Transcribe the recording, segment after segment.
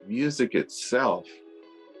music itself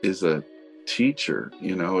is a teacher.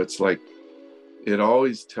 It's like it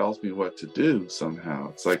always tells me what to do somehow.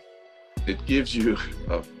 It's like it gives you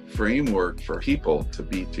a framework for people to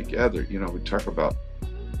be together. We talk about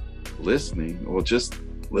listening. Well, just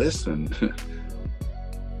listen.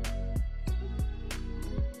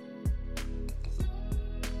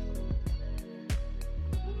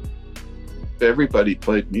 Everybody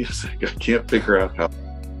played music. I can't figure out how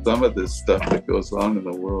some of this stuff that goes on in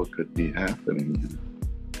the world could be happening.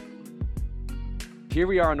 Here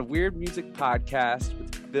we are on the Weird Music Podcast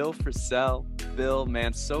with Bill Frisell. Bill,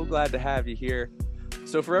 man, so glad to have you here.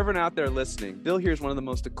 So for everyone out there listening, Bill here is one of the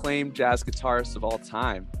most acclaimed jazz guitarists of all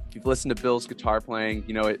time. If you've listened to Bill's guitar playing,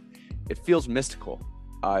 it feels mystical.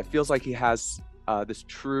 It feels like he has this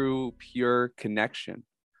true, pure connection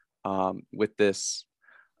with this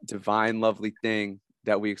divine, lovely thing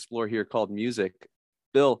that we explore here called music.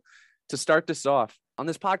 Bill, to start this off, on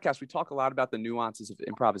this podcast, we talk a lot about the nuances of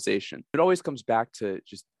improvisation. It always comes back to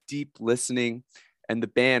just deep listening and the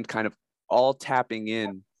band kind of all tapping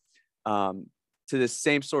in to this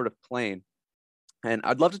same sort of plane. And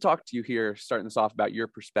I'd love to talk to you here, starting this off, about your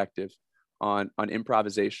perspective on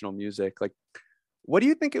improvisational music. Like, what do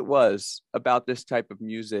you think it was about this type of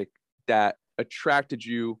music that attracted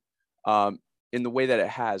you in the way that it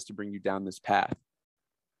has to bring you down this path?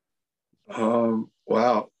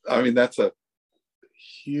 Wow. I mean, that's a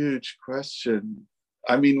huge question.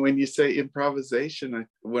 I mean, when you say improvisation,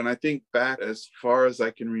 when I think back as far as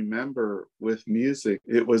I can remember with music,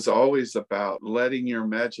 it was always about letting your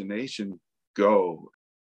imagination go.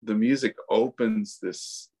 The music opens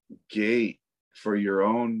this gate for your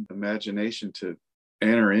own imagination to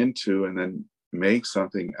enter into and then make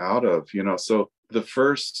something out of, So the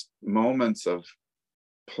first moments of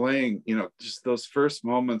playing, just those first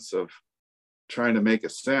moments of trying to make a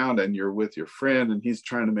sound, and you're with your friend and he's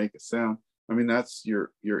trying to make a sound. I mean, that's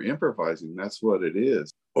you're improvising. That's what it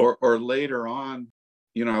is. Or later on,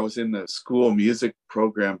 I was in the school music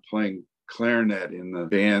program playing clarinet in the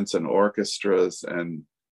bands and orchestras, and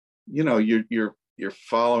you're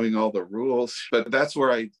following all the rules. But that's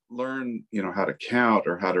where I learned, how to count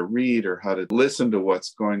or how to read or how to listen to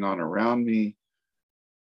what's going on around me.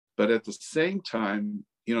 But at the same time,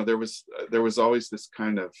 there was always this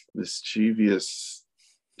kind of mischievous,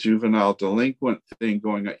 juvenile, delinquent thing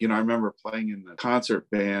going on. I remember playing in the concert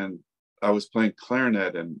band. I was playing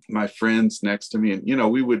clarinet, and my friends next to me,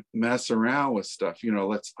 and we would mess around with stuff.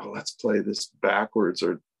 Let's play this backwards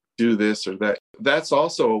or do this or that. That's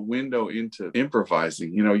also a window into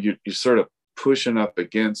improvising. You're sort of pushing up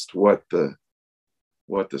against what the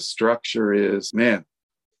structure is. Man,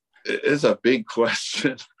 it is a big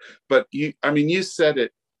question. But you said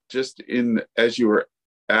it just as you were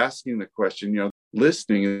asking the question.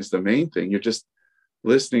 Listening is the main thing. You're just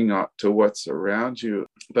listening to what's around you,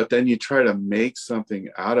 but then you try to make something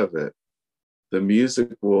out of it. The music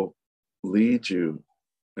will lead you.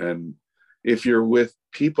 And if you're with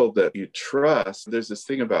people that you trust, there's this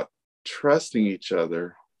thing about trusting each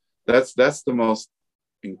other. That's the most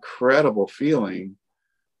incredible feeling.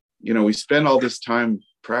 We spend all this time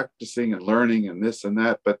practicing and learning and this and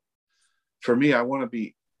that, but for me, I want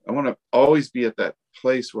to always be at that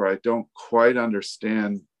place where I don't quite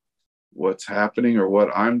understand what's happening or what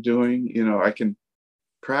I'm doing. I can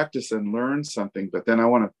practice and learn something, but then I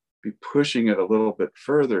want to be pushing it a little bit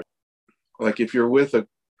further. Like if you're with a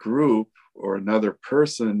group or another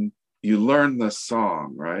person, you learn the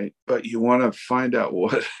song, right? But you want to find out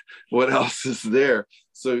what else is there.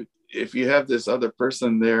 So if you have this other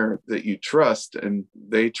person there that you trust and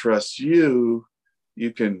they trust you,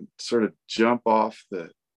 you can sort of jump off the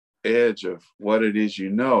edge of what it is,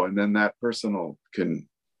 and then that person can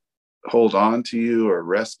hold on to you or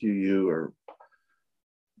rescue you, or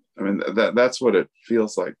that's what it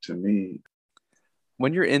feels like to me.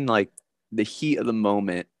 When you're in like the heat of the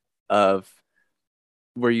moment of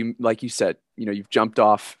where you, like you said, you've jumped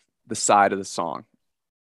off the side of the song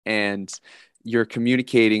and you're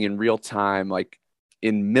communicating in real time, like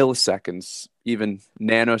in milliseconds, even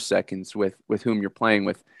nanoseconds with whom you're playing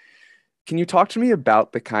with. Can you talk to me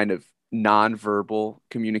about the kind of nonverbal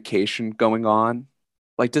communication going on?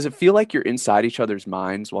 Like, does it feel like you're inside each other's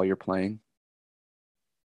minds while you're playing?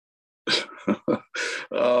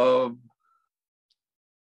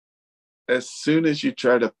 As soon as you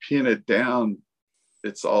try to pin it down,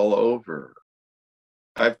 it's all over.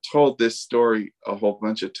 I've told this story a whole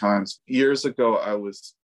bunch of times. Years ago, I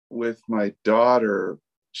was with my daughter.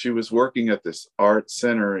 She was working at this art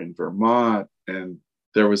center in Vermont, and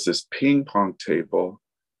there was this ping pong table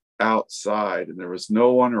outside and there was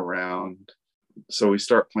no one around. So we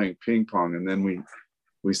start playing ping pong, and then we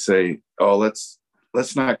we say, oh, let's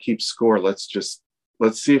not keep score. Let's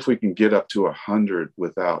see if we can get up to 100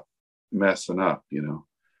 without messing up,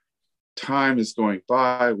 Time is going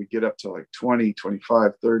by. We get up to like 20,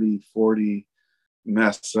 25, 30, 40,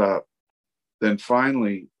 mess up. Then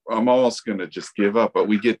finally, I'm almost going to just give up, but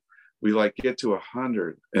we get to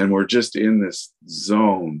 100 and we're just in this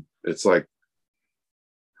zone. It's like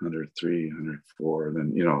 103, 104,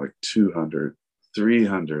 then, like 200,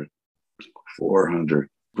 300, 400.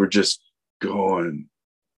 We're just going,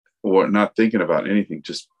 or not thinking about anything,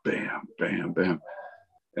 just bam, bam, bam.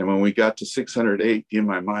 And when we got to 608, in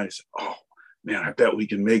my mind, I said, oh man, I bet we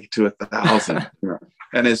can make it to 1,000.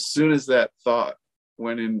 And as soon as that thought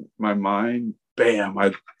went in my mind, bam,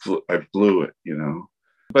 I blew it,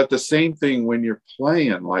 But the same thing when you're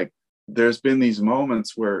playing, like there's been these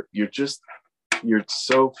moments where you're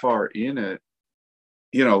so far in it,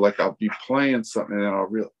 like I'll be playing something and I'll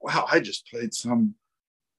realize, wow, I just played some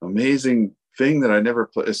amazing thing that I never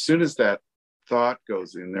played. As soon as that thought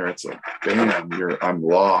goes in there, it's like, bam, I'm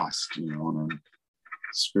lost, and I'm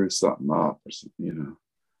screw something up or something,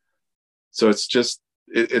 So it's just,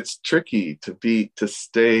 it's tricky to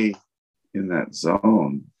stay in that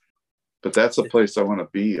zone, but that's a place I want to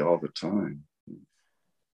be all the time.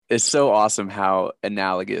 It's so awesome how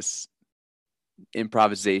analogous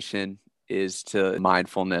improvisation is to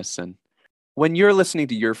mindfulness. And when you're listening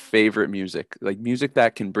to your favorite music, like music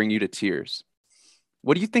that can bring you to tears,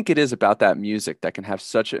 what do you think it is about that music that can have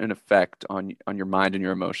such an effect on your mind and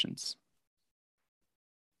your emotions?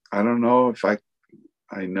 I don't know if I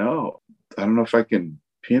know. I don't know if I can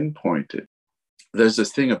pinpoint it. There's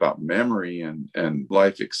this thing about memory and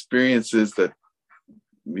life experiences that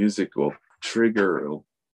music will trigger,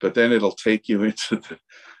 but then it'll take you into the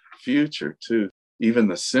future too. Even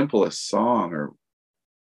the simplest song, or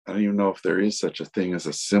I don't even know if there is such a thing as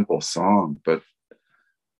a simple song, but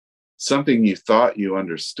something you thought you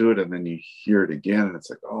understood and then you hear it again and it's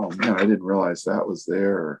like, oh man, I didn't realize that was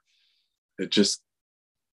there. Or it just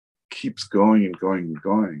keeps going and going and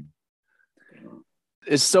going.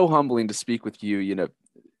 It's so humbling to speak with you.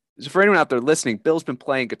 So for anyone out there listening, Bill's been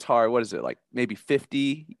playing guitar, what is it, like maybe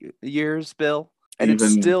 50 years, Bill? And even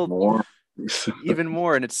it's still more. even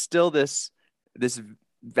more. And it's still this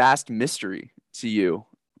vast mystery to you.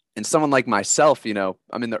 And someone like myself,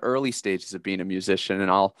 I'm in the early stages of being a musician, and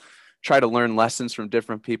I'll try to learn lessons from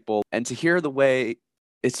different people. And to hear the way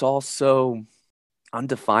it's all so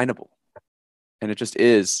undefinable, and it just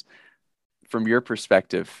is from your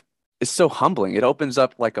perspective, it's so humbling. It opens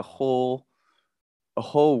up like a whole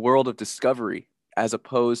world of discovery, as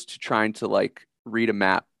opposed to trying to like read a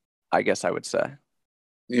map, I guess I would say.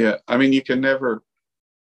 Yeah. I mean, you're never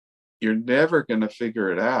going to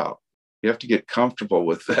figure it out. You have to get comfortable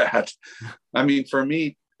with that. I mean, for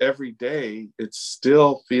me, every day, it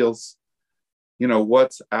still feels,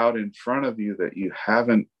 what's out in front of you that you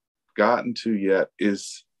haven't gotten to yet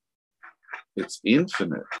it's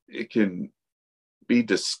infinite. It can be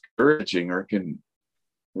discouraging, or it can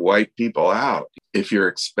wipe people out if you're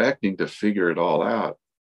expecting to figure it all out.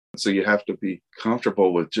 So you have to be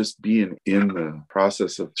comfortable with just being in the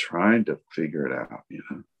process of trying to figure it out,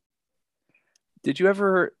 Did you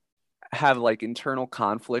ever have like internal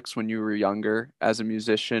conflicts when you were younger as a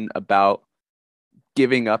musician about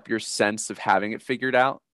giving up your sense of having it figured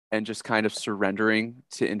out and just kind of surrendering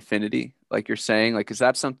to infinity, like you're saying? Like, is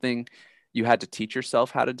that something you had to teach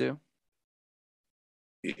yourself how to do?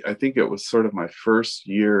 I think it was sort of my first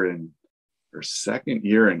year or second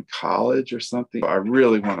year in college or something. I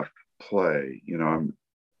really want to play,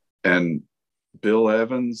 and Bill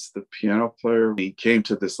Evans, the piano player, he came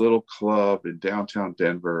to this little club in downtown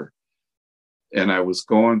Denver, and I was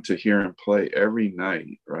going to hear him play every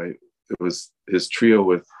night, right? It was his trio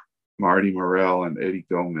with Marty Morell and Eddie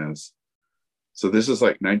Gomez. So this is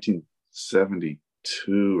like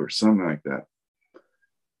 1972 or something like that.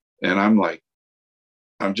 And I'm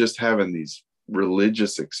just having these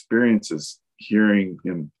religious experiences hearing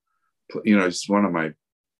him, he's one of my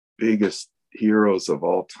biggest heroes of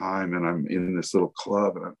all time. And I'm in this little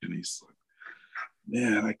club and he's like,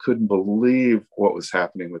 man, I couldn't believe what was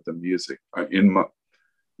happening with the music.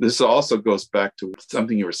 This also goes back to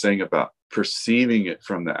something you were saying about perceiving it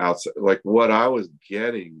from the outside. Like what I was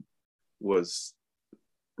getting was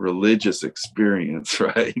religious experience,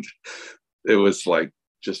 right? It was like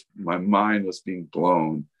just my mind was being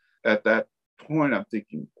blown. At that point, I'm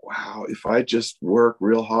thinking, wow, if I just work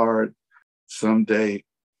real hard, someday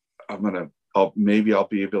maybe I'll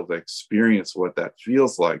be able to experience what that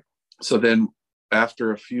feels like. So then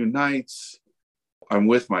after a few nights, I'm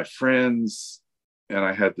with my friends, and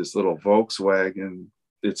I had this little Volkswagen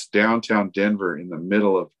It's downtown Denver, in the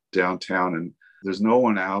middle of downtown, and there's no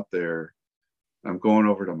one out there. I'm going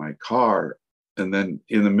over to my car, and then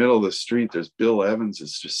in the middle of the street, there's Bill Evans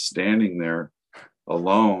is just standing there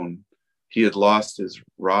alone. He had lost his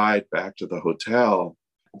ride back to the hotel.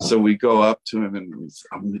 So we go up to him and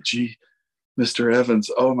I'm Mr. Evans,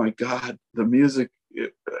 oh my God, the music,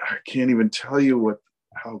 I can't even tell you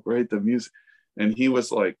how great the music. And he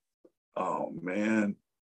was like, oh man,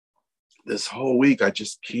 this whole week, I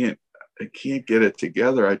can't get it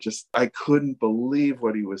together. I couldn't believe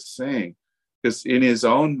what he was saying. Because in his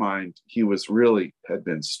own mind, he had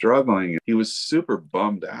been struggling. He was super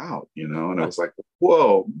bummed out, and I was like,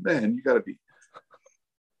 whoa, man, you got to be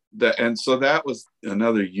that. And so that was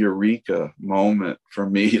another eureka moment for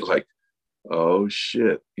me. Like, oh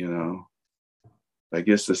shit, I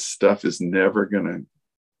guess this stuff is never going to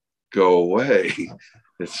go away.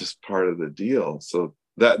 It's just part of the deal. So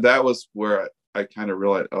that was where I kind of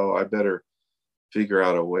realized, oh, I better figure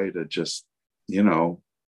out a way to just,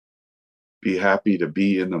 be happy to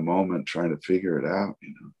be in the moment trying to figure it out,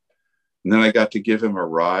 And then I got to give him a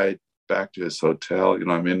ride back to his hotel.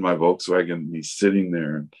 I'm in my Volkswagen and he's sitting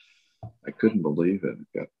there, and I couldn't believe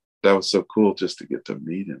it. That was so cool just to get to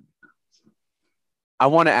meet him. I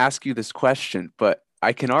want to ask you this question, but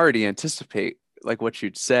I can already anticipate like what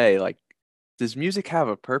you'd say. Like, does music have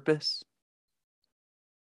a purpose?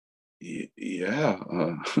 Yeah,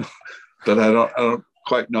 but I don't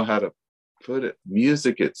quite know how to put it.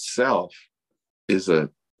 Music itself is a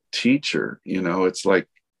teacher, it's like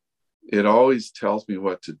it always tells me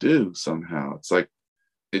what to do somehow. It's like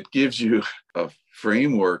it gives you a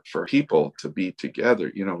framework for people to be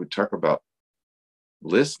together. We talk about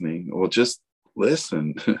listening. Well, just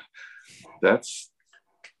listen.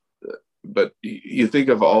 But you think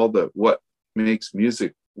of what makes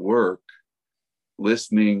music work: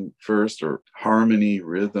 listening first, or harmony,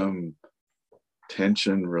 rhythm,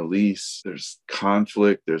 tension, release. There's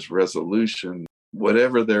conflict, there's resolution.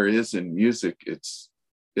 Whatever there is in music, it's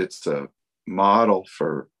a model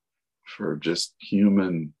for just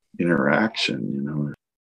human interaction.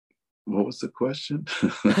 What was the question?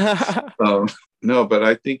 No, but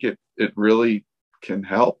I think it really can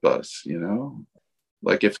help us.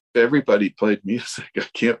 Like if everybody played music, I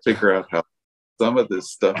can't figure out how some of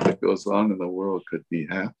this stuff that goes on in the world could be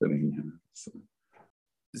happening. So.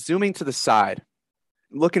 Zooming to the side,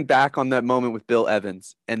 looking back on that moment with Bill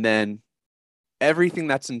Evans, and then everything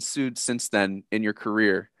that's ensued since then in your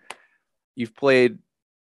career, you've played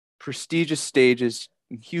prestigious stages,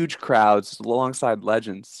 huge crowds alongside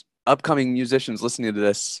legends, upcoming musicians listening to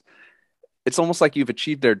this. It's almost like you've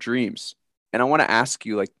achieved their dreams. And I want to ask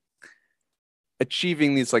you, like,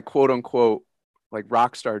 achieving these like quote unquote like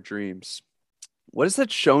rock star dreams, what has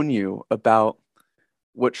that shown you about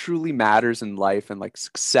what truly matters in life, and like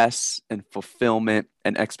success and fulfillment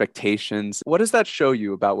and expectations? What does that show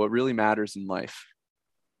you about what really matters in life?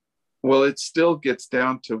 Well, it still gets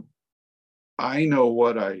down to, I know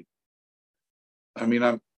what I'm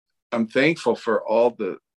thankful for all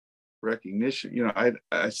the recognition.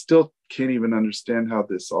 I still can't even understand how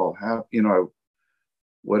this all happened.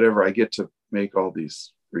 Whatever, I get to make all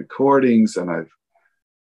these recordings, and I've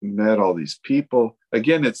met all these people.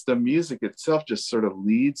 Again, it's the music itself just sort of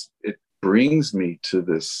it brings me to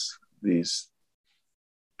these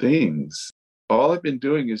things. All I've been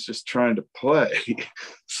doing is just trying to play.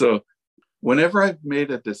 So whenever I've made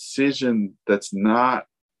a decision that's not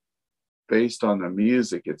based on the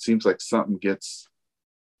music, it seems like something gets,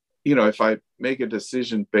 if I make a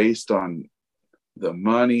decision based on the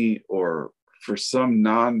money or for some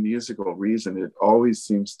non-musical reason, it always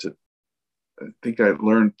seems to, I think I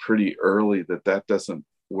learned pretty early that doesn't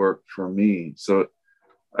work for me. So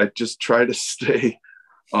I just try to stay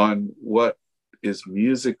on what is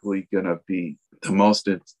musically going to be the most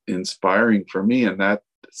inspiring for me. And that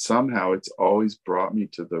somehow it's always brought me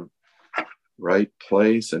to the right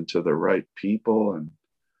place and to the right people.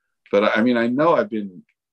 But I know I've been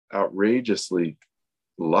outrageously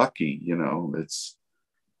lucky,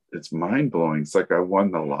 it's mind blowing. It's like I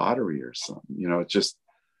won the lottery or something, it's just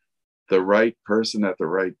the right person at the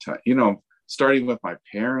right time. Starting with my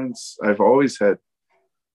parents, I've always had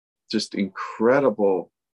just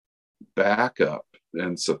incredible backup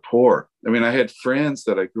and support. I had friends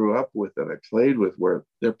that I grew up with, that I played with, where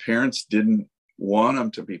their parents didn't want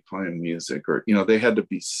them to be playing music, or, they had to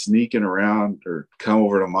be sneaking around or come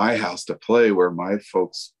over to my house to play, where my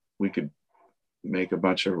folks, we could make a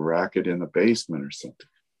bunch of racket in the basement or something.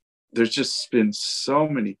 There's just been so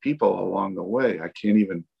many people along the way. I can't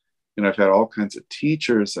even, I've had all kinds of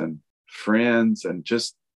teachers and friends and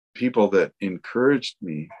just people that encouraged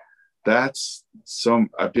me.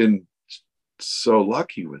 I've been so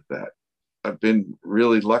lucky with that. I've been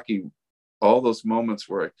really lucky. All those moments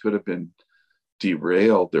where I could have been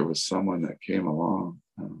derailed, there was someone that came along.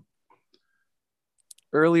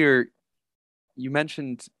 Earlier, you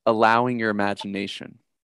mentioned allowing your imagination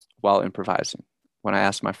while improvising when I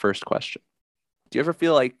asked my first question. Do you ever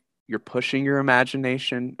feel like you're pushing your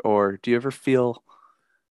imagination, or do you ever feel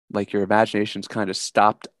like your imagination's kind of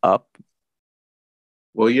stopped up?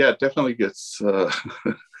 Well, yeah, it definitely gets,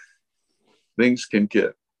 things can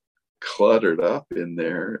get cluttered up in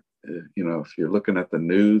there. If you're looking at the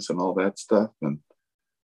news and all that stuff, and,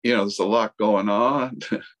 there's a lot going on.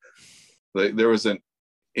 There was an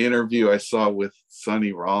interview I saw with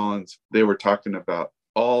Sonny Rollins. They were talking about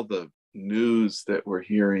all the news that we're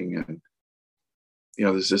hearing, and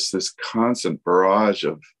there's just this constant barrage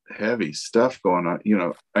of heavy stuff going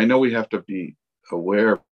on. I know we have to be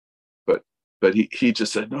aware, but he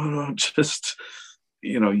just said, no, just,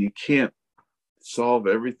 you can't solve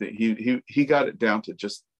everything. He got it down to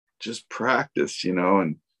just practice,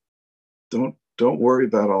 and don't worry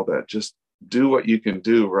about all that. Just do what you can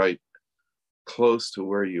do right close to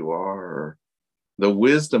where you are. The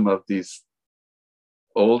wisdom of these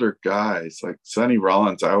older guys like Sonny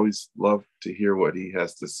Rollins, I always love to hear what he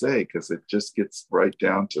has to say, because it just gets right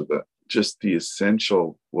down to the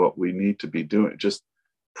essential, what we need to be doing. Just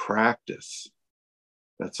practice.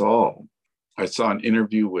 That's all. I saw an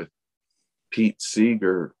interview with Pete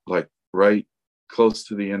Seeger, like right close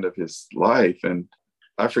to the end of his life, and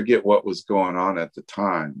I forget what was going on at the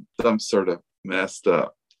time, some sort of messed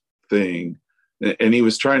up thing. And he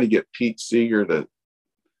was trying to get Pete Seeger to,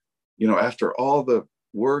 after all the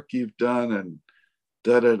work you've done and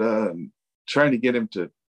and trying to get him to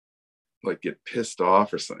like get pissed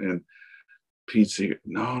off or something. And Pete Seeger,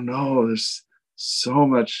 no, there's so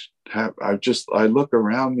much. I look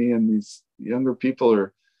around me and these younger people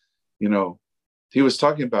are, he was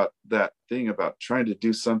talking about that thing about trying to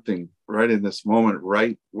do something right in this moment,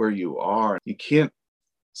 right where you are. You can't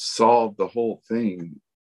solve the whole thing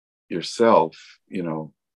yourself,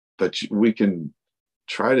 but we can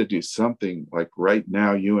try to do something. Like right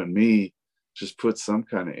now, you and me, just put some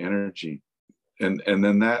kind of energy, and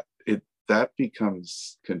then that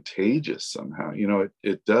becomes contagious somehow.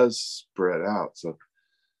 It does spread out. So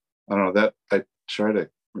I don't know, that I try to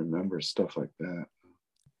remember stuff like that.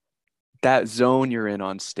 That zone you're in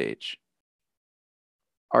on stage,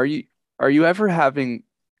 are you ever having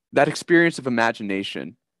that experience of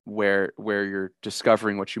imagination where you're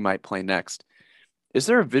discovering what you might play next? Is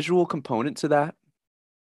there a visual component to that?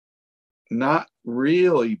 Not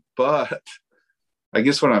really, but I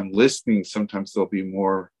guess when I'm listening, sometimes there'll be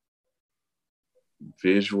more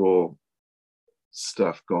visual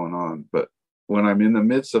stuff going on. But when I'm in the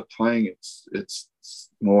midst of playing, it's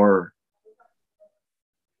more,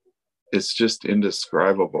 it's just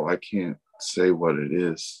indescribable. I can't say what it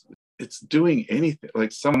is. It's doing anything,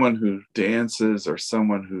 like someone who dances or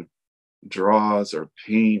someone who draws or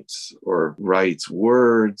paints or writes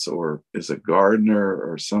words or is a gardener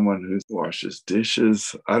or someone who washes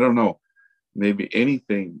dishes. I don't know, maybe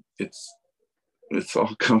anything. It's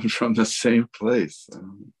all comes from the same place.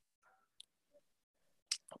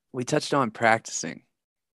 We touched on practicing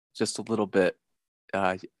just a little bit.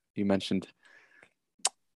 You mentioned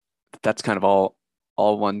that's kind of all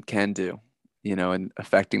one can do, and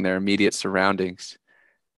affecting their immediate surroundings.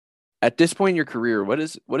 At this point in your career, what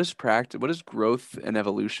is practice? What does growth and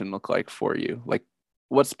evolution look like for you? Like,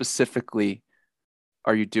 what specifically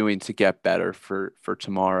are you doing to get better for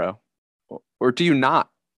tomorrow, or do you not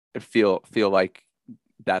feel like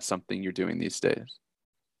that's something you're doing these days?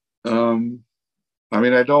 I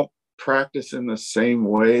mean, I don't practice in the same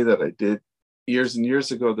way that I did years and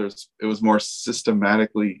years ago. It was more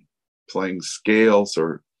systematically playing scales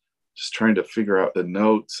or just trying to figure out the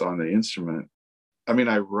notes on the instrument. I mean,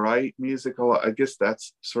 I write music a lot. I guess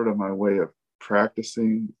that's sort of my way of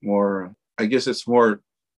practicing more. I guess it's more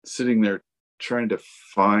sitting there trying to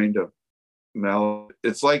find a melody.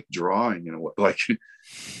 It's like drawing, like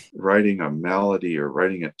writing a melody or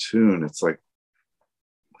writing a tune. It's like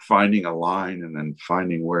finding a line and then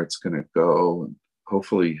finding where it's going to go, and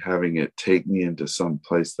hopefully having it take me into some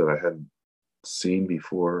place that I hadn't seen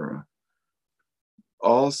before.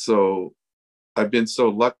 Also, I've been so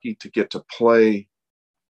lucky to get to play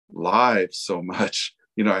live so much.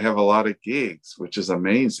 I have a lot of gigs, which is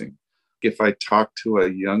amazing. If I talk to a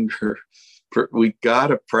younger, we got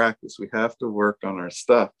to practice. We have to work on our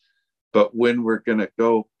stuff. But when we're going to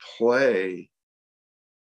go play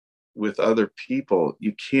with other people,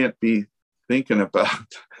 you can't be thinking about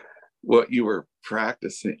what you were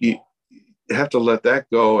practicing. you have to let that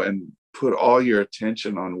go and put all your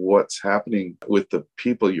attention on what's happening with the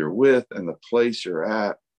people you're with and the place you're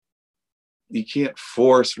at. You can't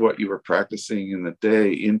force what you were practicing in the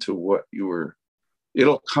day into what you were.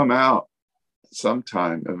 It'll come out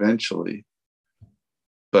sometime eventually,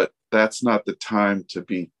 but that's not the time to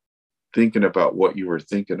be thinking about what you were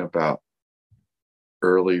thinking about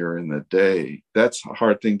earlier in the day. That's a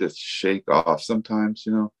hard thing to shake off sometimes,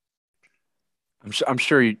 you know. I'm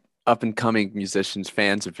sure you up and coming musicians,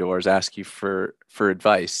 fans of yours, ask you for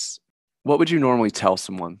advice. What would you normally tell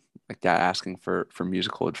someone like that asking for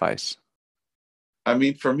musical advice? I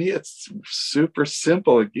mean, for me, it's super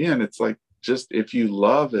simple. Again, it's like, just if you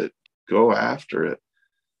love it, go after it.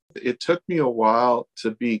 It took me a while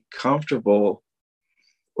to be comfortable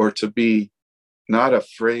or to be not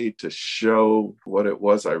afraid to show what it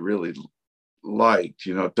was I really liked.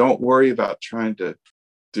 You know, don't worry about trying to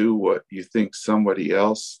do what you think somebody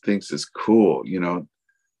else thinks is cool. You know,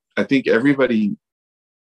 I think everybody,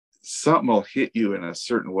 something will hit you in a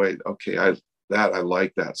certain way. Okay, I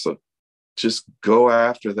like that. So just go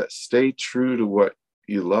after that. Stay true to what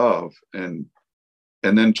you love, and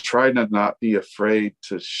then try to not be afraid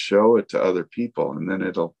to show it to other people. And then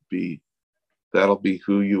that'll be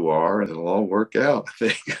who you are, and it'll all work out. I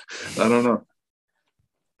think. I don't know.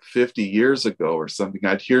 50 years ago or something,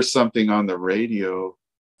 I'd hear something on the radio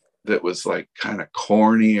that was like kind of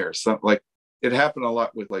corny or something. Like, it happened a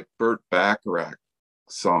lot with like Burt Bacharach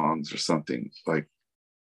songs or something, like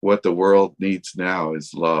what the world needs now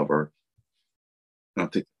is love. Or I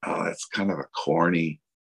don't think, oh, that's kind of a corny,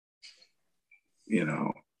 you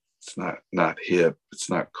know, it's not hip, it's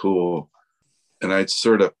not cool. And I'd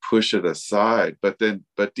sort of push it aside. But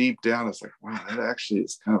deep down, it's like, wow, that actually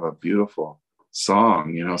is kind of a beautiful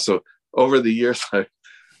song, you know. So over the years, I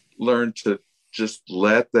learned to just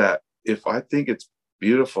let that, if I think it's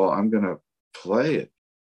beautiful, I'm going to play it.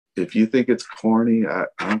 If you think it's corny, I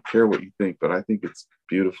don't care what you think, but I think it's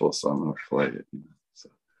beautiful, so I'm going to play it. You know? So.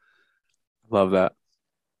 Love that.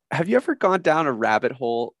 Have you ever gone down a rabbit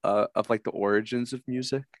hole of like the origins of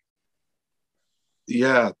music?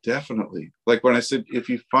 Yeah, definitely. Like when I said, if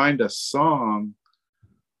you find a song,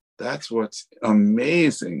 that's what's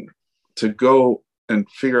amazing, to go and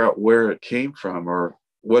figure out where it came from, or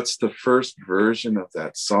what's the first version of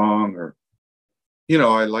that song. Or, you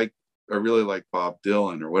know, I really like Bob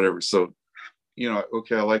Dylan or whatever. So, you know,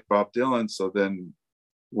 okay, I like Bob Dylan. So then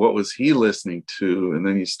what was he listening to? And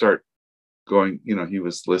then you start going, you know, he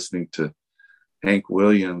was listening to Hank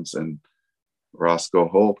Williams and Roscoe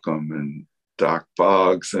Holcomb and Doc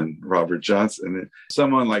Boggs and Robert Johnson. And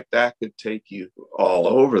someone like that could take you all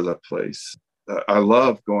over the place. I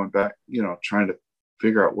love going back, you know, trying to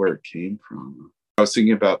figure out where it came from. I was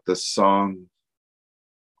thinking about the song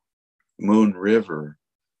Moon River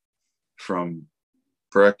from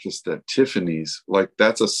Breakfast at Tiffany's. Like,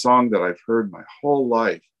 that's a song that I've heard my whole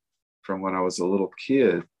life from when I was a little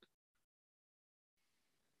kid.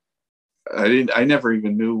 I never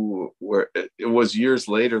even knew where it was. Years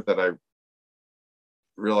later that I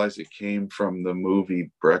realized it came from the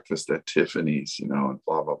movie Breakfast at Tiffany's, you know, and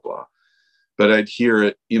blah, blah, blah. But I'd hear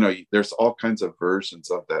it, you know, there's all kinds of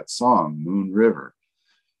versions of that song, Moon River.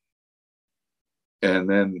 And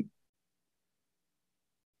then,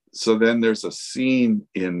 so then there's a scene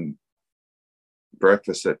in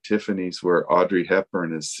Breakfast at Tiffany's where Audrey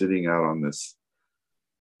Hepburn is sitting out on this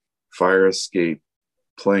fire escape,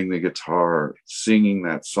 playing the guitar, singing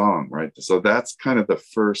that song, right? So that's kind of the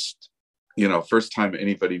first time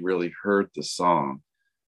anybody really heard the song.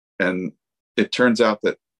 And it turns out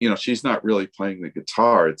that, you know, she's not really playing the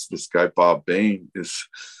guitar. It's this guy, Bob Bain, is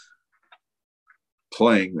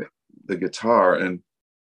playing the guitar. And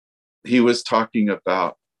he was talking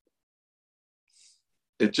about,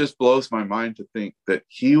 it just blows my mind to think that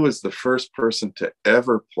he was the first person to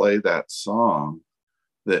ever play that song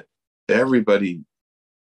that everybody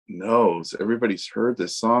knows. Everybody's heard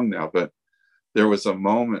this song now, but there was a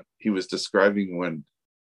moment he was describing when,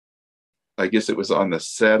 I guess it was on the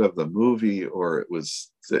set of the movie, or it was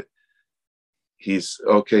that he's,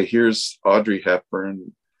 okay, here's Audrey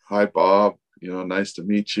Hepburn. Hi, Bob, you know, nice to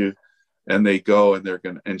meet you. And they go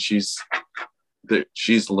and she's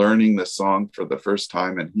learning the song for the first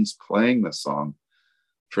time, and he's playing the song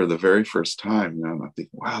for the very first time. You know, and I think,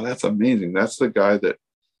 wow, that's amazing. That's the guy that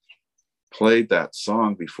played that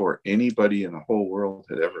song before anybody in the whole world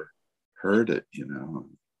had ever heard it, you know.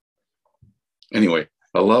 Anyway,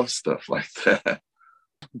 I love stuff like that.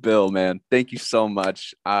 Bill, man, thank you so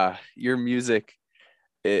much. Your music,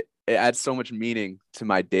 it adds so much meaning to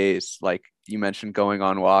my days. Like you mentioned, going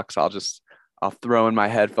on walks, I'll throw in my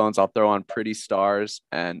headphones, I'll throw on Pretty Stars,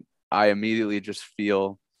 and I immediately just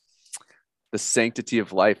feel the sanctity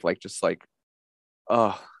of life, like just like,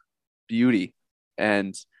 oh, beauty.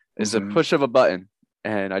 And it's a push of a button.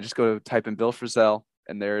 And I just go to type in Bill Frisell,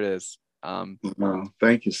 and there it is.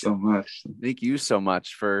 Thank you so much. Thank you so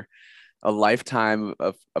much for a lifetime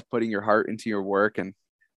of putting your heart into your work. And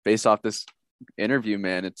based off this interview,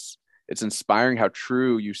 man, it's inspiring how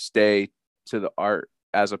true you stay to the art,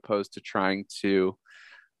 as opposed to trying to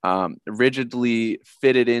rigidly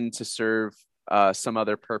fit it in to serve some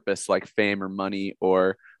other purpose like fame or money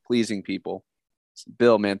or pleasing people.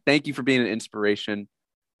 Bill, man, thank you for being an inspiration.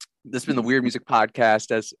 This has been the Weird Music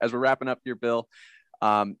Podcast. As we're wrapping up here, Bill,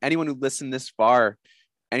 anyone who listened this far,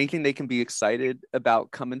 anything they can be excited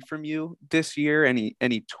about coming from you this year?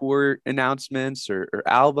 Any tour announcements or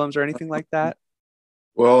albums or anything like that?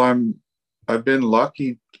 Well, I've been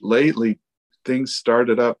lucky lately. Things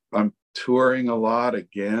started up. I'm touring a lot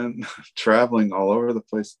again, traveling all over the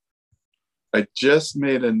place. I just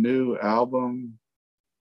made a new album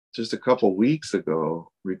just a couple weeks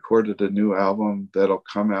ago, recorded a new album that'll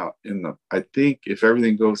come out I think if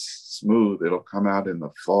everything goes smooth, it'll come out in the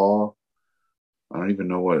fall. I don't even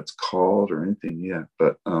know what it's called or anything yet,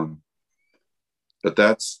 but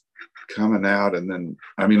that's coming out. And then,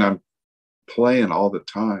 I mean, I'm playing all the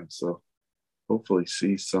time, so hopefully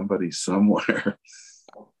see somebody somewhere.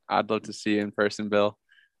 I'd love to see you in person, Bill.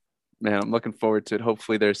 Man, I'm looking forward to it.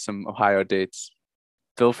 Hopefully there's some Ohio dates.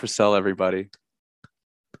 Bill Frisell, everybody.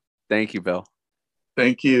 Thank you, Bill.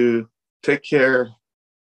 Thank you. Take care.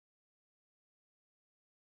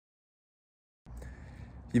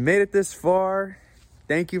 You made it this far.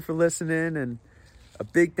 Thank you for listening. And a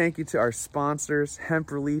big thank you to our sponsors,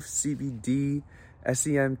 Hemp Relief CBD,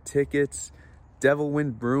 SEM Tickets, Devil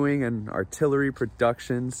Wind Brewing, and Artillery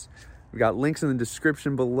Productions. We got links in the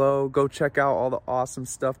description below. Go check out all the awesome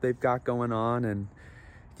stuff they've got going on. And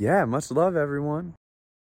yeah, much love, everyone.